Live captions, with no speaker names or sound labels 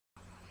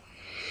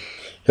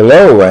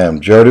Hello,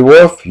 I'm Jody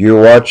Wolf.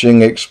 You're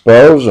watching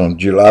EXPOZ on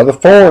July the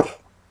 4th,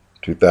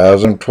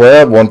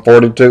 2012,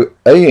 1:42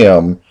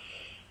 a.m.,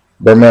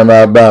 Birmingham,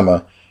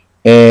 Alabama.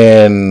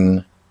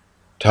 And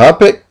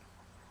topic,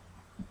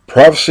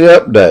 prophecy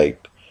update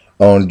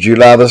on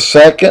July the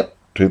 2nd,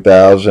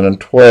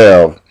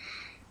 2012.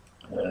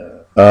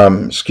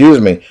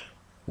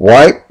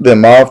 Wipe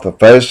them off the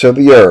face of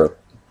the earth.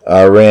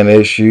 Iran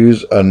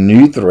issues a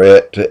new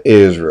threat to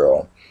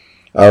Israel.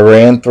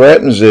 Iran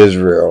threatens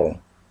Israel.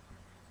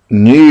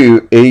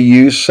 New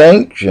EU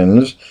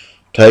sanctions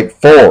take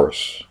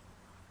force,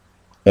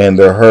 and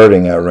they're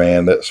hurting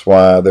Iran. That's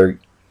why they're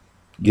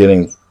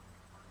getting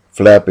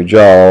flappy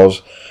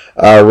jaws.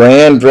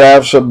 Iran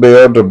drafts a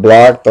bill to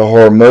block the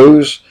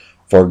Hormuz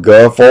for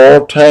Gulf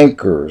oil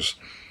tankers.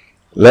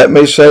 Let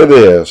me say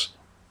this.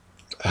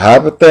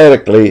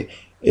 Hypothetically,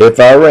 if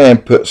Iran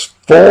puts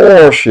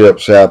 4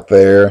 ships out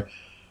there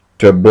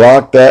to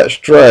block that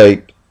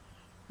strait,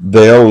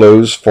 they'll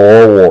lose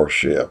 4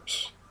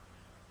 warships.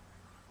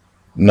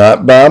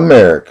 Not by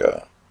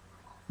America.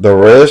 The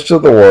rest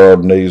of the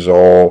world needs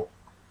oil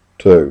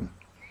too.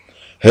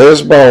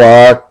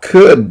 Hezbollah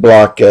could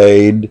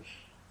blockade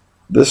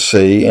the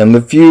sea in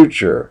the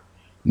future.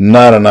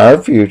 Not in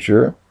our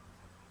future.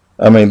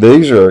 I mean,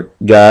 these are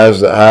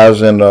guys that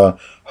hides in the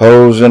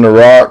holes in the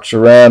rocks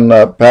around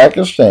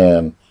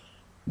Pakistan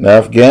and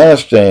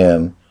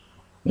Afghanistan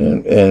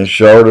and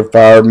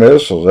shoulder-fired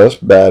missiles.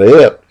 That's about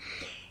it.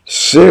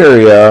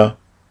 Syria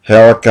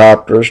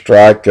helicopter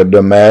strike a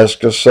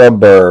Damascus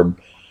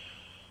suburb.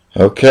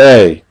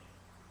 Okay.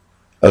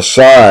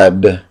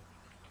 Assad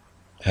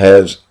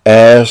has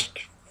asked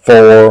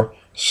for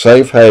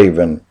safe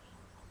haven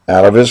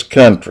out of his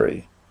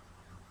country.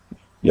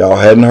 Y'all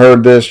hadn't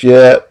heard this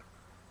yet,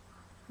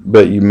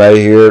 but you may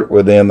hear it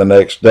within the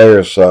next day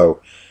or so.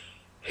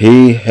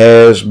 He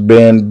has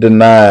been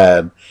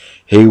denied.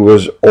 He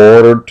was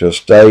ordered to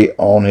stay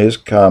on his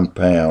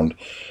compound,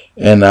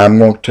 and I'm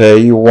going to tell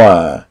you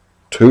why.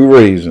 2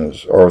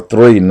 reasons, or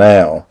 3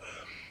 now.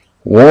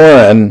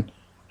 1,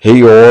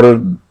 he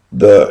ordered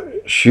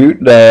the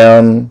shoot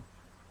down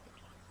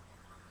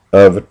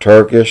of a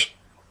Turkish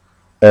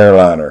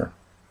airliner,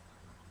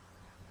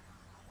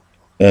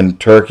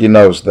 and Turkey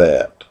knows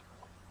that.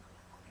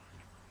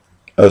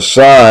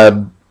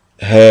 Assad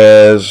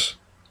has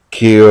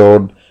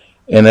killed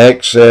in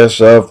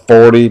excess of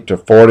 40 to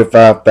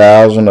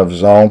 45,000 of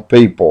his own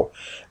people.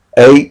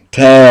 8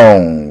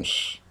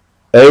 towns,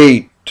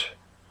 8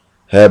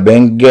 have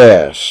been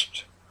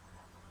gassed.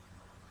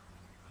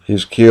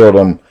 He's killed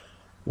them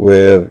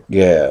with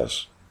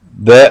gas.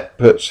 That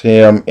puts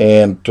him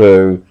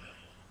into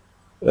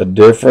a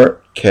different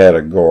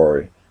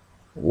category,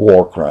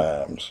 war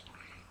crimes.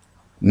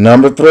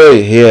 Number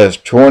 3, he has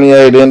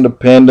 28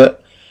 independent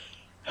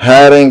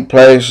hiding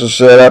places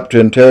set up to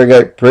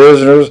interrogate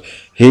prisoners.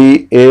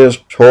 He is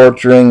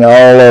torturing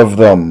all of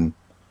them.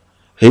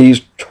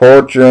 He's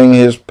torturing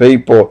his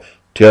people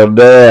till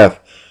death.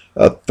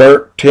 A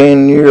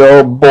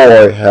 13-year-old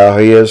boy, how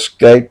he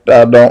escaped,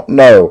 I don't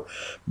know.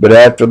 But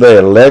after they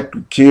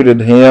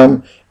electrocuted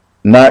him,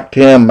 knocked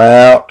him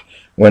out,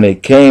 when he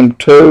came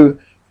to,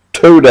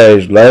 2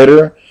 days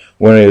later,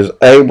 when he was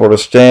able to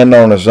stand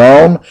on his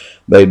own,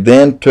 they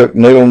then took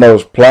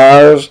needle-nose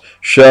pliers,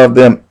 shoved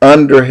them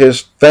under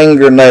his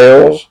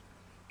fingernails,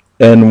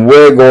 and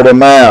wiggled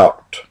him out.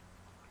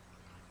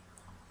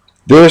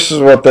 This is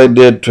what they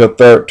did to a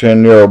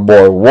 13-year-old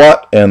boy.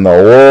 What in the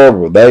world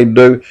would they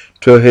do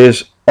to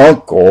his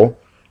uncle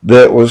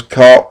that was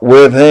caught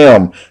with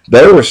him?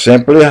 They were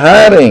simply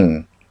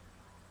hiding.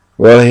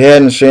 Well, he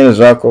hadn't seen his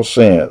uncle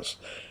since.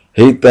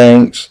 He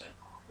thinks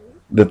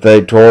that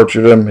they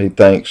tortured him. He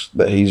thinks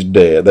that he's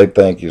dead. They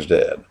think he's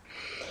dead.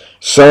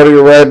 Saudi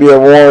Arabia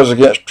warns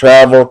against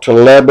travel to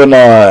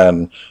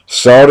Lebanon.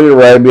 Saudi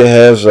Arabia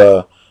has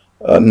no,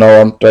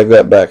 I'm take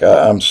that back.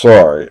 I'm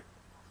sorry.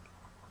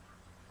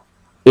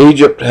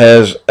 Egypt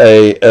has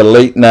a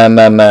elite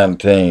 999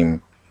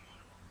 team.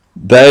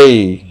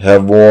 They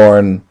have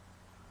warned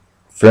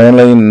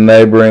friendly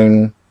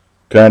neighboring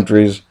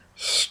countries,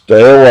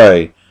 stay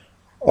away.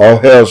 All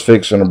hell's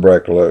fixing to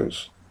break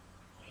loose.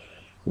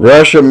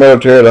 Russia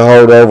military to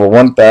hold over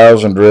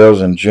 1,000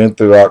 drills in June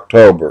through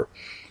October.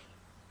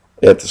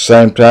 At the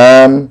same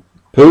time,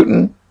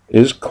 Putin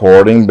is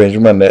courting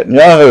Benjamin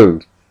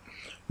Netanyahu.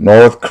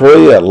 North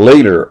Korea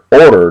leader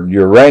ordered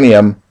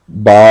uranium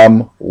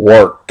bomb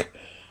work.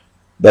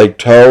 They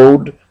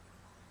told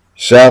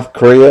South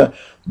Korea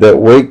that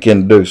we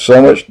can do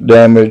so much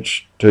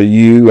damage to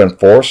you in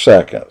 4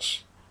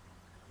 seconds.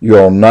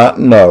 You'll not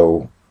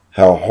know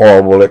how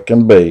horrible it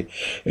can be.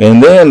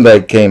 And then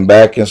they came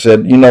back and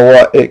said, you know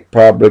what, it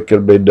probably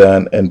could be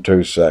done in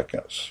 2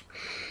 seconds.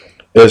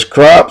 As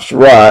crops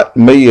rot,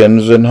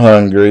 millions in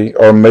Hungary,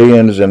 or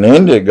millions in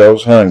India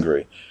goes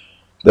hungry.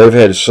 They've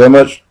had so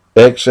much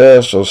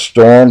excess of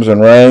storms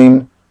and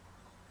rain,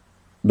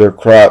 their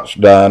crops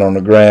dying on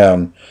the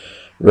ground.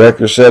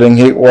 Record-setting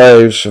heat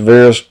waves,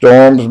 severe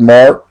storms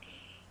mark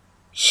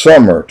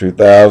summer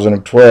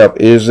 2012.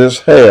 Is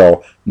this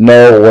hell?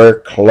 Nowhere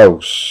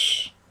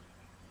close.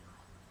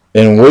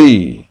 and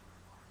we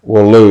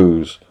will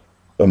lose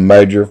a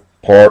major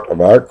part of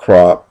our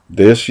crop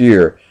this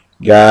year.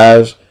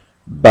 Guys,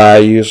 buy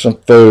you some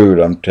food,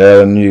 I'm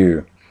telling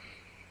you.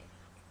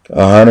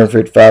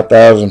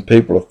 155,000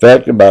 people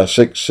affected by a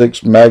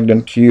 6.6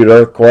 magnitude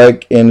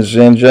earthquake in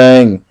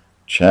Xinjiang,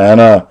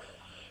 China.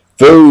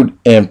 Food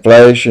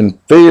inflation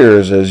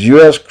fears as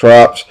U.S.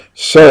 crops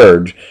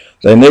surge.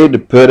 They need to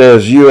put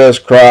as U.S.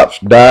 crops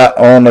die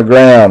on the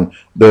ground.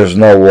 There's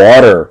no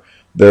water.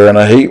 They're in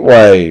a heat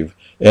wave.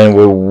 And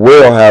we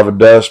will have a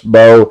dust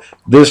bowl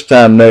this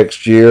time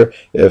next year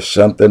if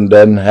something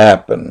doesn't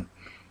happen.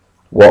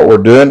 What we're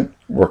doing,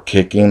 we're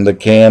kicking the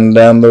can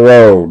down the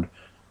road.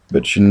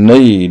 But you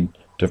need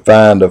to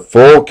find a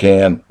full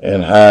can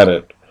and hide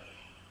it.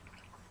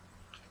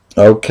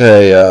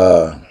 Okay,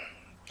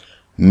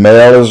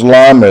 male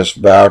Islamists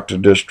vow to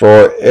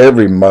destroy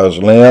every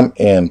Muslim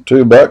in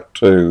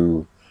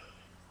Timbuktu.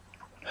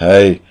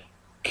 Hey,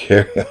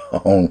 carry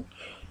on.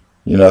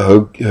 You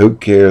know, who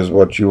cares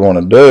what you want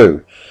to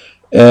do?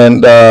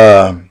 And,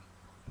 all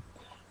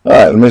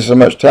right, let me see how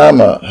much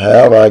time I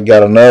have. I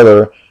got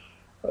another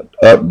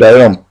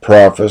update on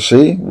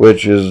prophecy,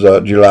 which is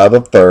July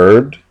the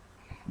 3rd.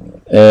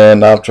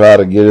 And I'll try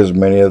to get as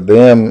many of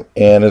them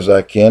in as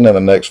I can in the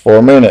next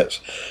 4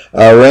 minutes.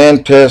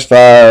 Iran test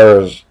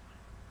fires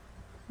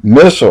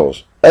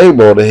missiles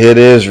able to hit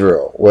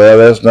Israel. Well,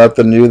 that's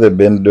nothing new. They've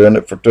been doing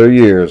it for 2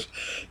 years.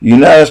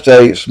 United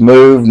States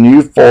moved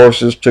new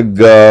forces to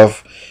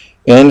Gulf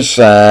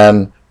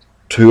ensign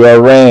to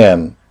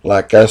Iran.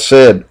 Like I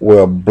said,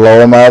 we'll blow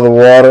them out of the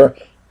water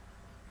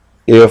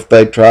if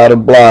they try to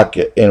block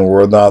it. And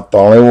we're not the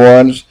only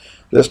ones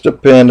that's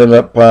dependent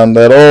upon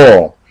that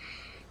oil.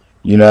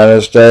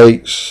 United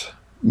States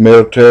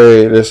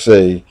military, let's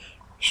see,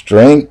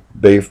 strength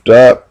beefed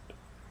up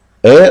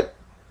at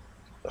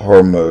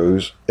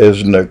Hormuz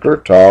as nuclear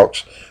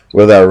talks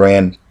with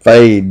Iran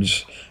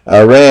fades.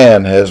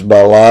 Iran has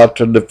Hezbollah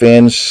to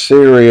defend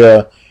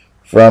Syria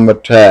from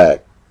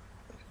attack.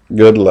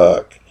 Good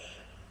luck.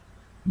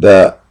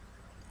 The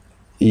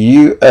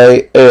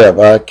UAF,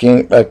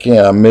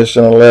 I'm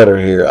missing a letter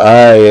here.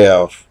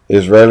 IAF,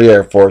 Israeli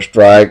Air Force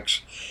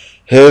strikes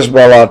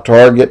Hezbollah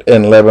target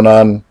in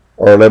Lebanon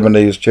or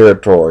Lebanese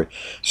territory.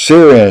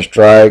 Syrian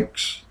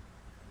strikes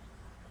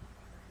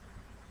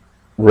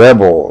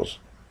rebels.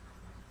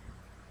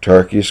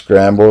 Turkey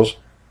scrambles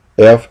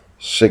F-16s.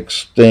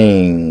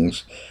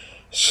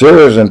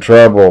 Syria's in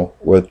trouble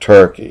with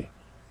Turkey.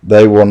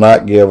 They will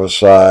not give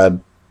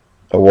Assad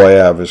a way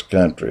out of his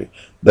country.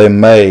 They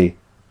may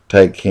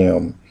take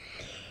him.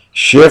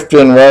 Shift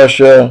in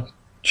Russia,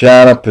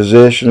 China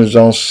positions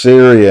on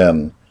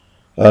Syrian.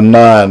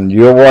 Anon.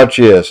 You'll watch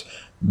this.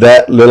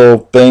 That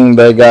little thing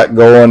they got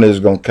going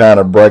is going to kind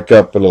of break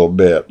up a little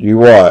bit. You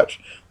watch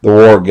the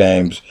war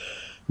games.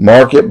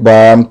 Market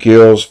bomb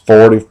kills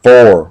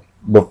 44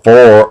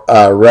 before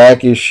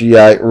Iraqi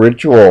Shiite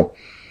ritual.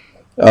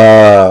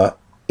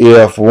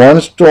 If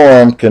one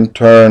storm can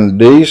turn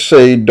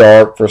D.C.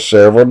 dark for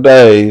several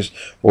days,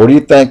 what do you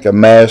think a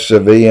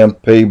massive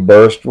EMP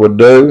burst would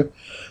do?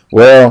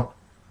 Well,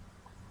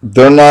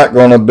 they're not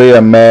going to be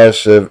a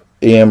massive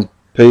EMP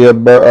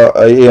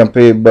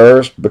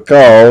burst,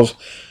 because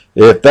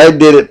if they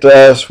did it to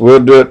us, we'll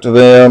do it to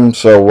them.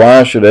 So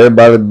why should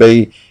everybody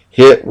be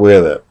hit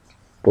with it?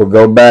 We'll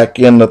go back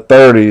in the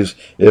 30s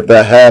if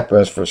that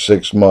happens for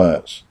 6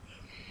 months.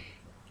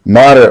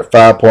 Moderate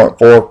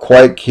 5.4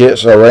 quake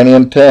hits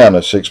Iranian town. A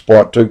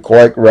 6.2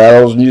 quake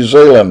rattles New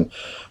Zealand.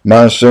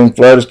 Monsoon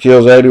floods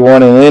kills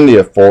 81 in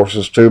India.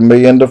 Forces 2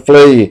 million to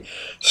flee.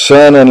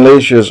 Sun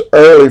unleashes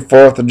early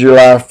 4th of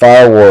July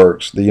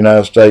fireworks. The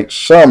United States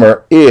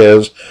summer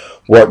is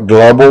what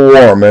global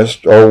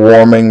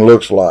warming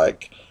looks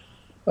like.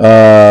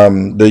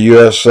 The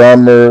U.S.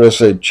 summer, let's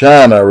see,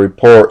 China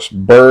reports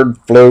bird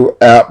flu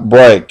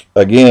outbreak.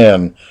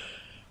 Again,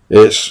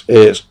 it's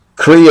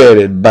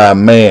created by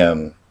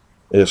man.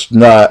 It's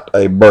not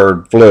a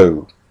bird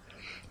flu.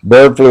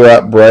 Bird flu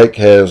outbreak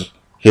has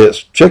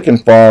hit chicken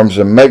farms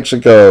in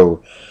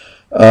Mexico.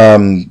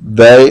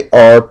 They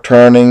are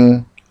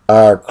turning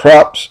our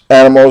crops,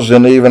 animals,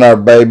 and even our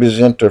babies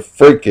into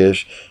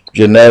freakish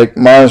genetic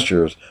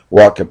monsters.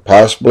 What could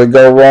possibly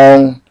go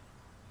wrong?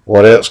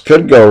 What else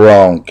could go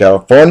wrong?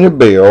 California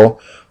bill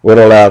would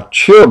allow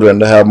children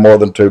to have more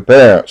than 2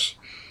 parents.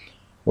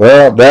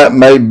 Well, that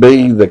may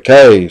be the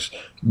case,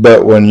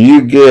 but when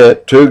you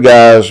get 2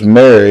 guys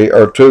marry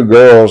or 2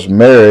 girls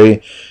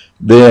marry,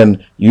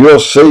 then you'll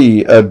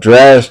see a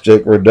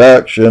drastic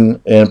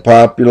reduction in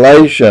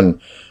population,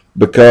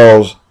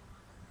 because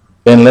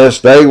unless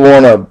they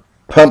want to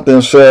pump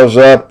themselves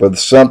up with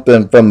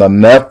something from the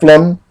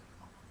Nephilim,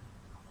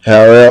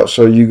 how else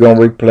are you going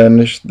to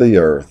replenish the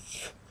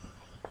earth?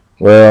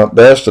 Well,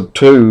 that's the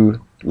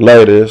 2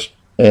 latest,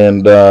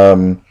 and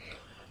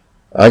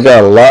I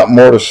got a lot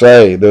more to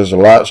say. There's a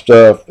lot of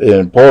stuff,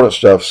 important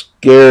stuff,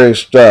 scary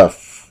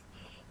stuff.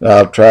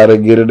 I'll try to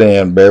get it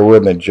in. Bear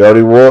with me.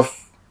 Jody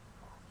Wolf,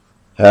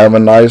 have a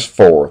nice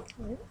 4th.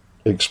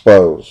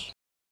 EXPOZ.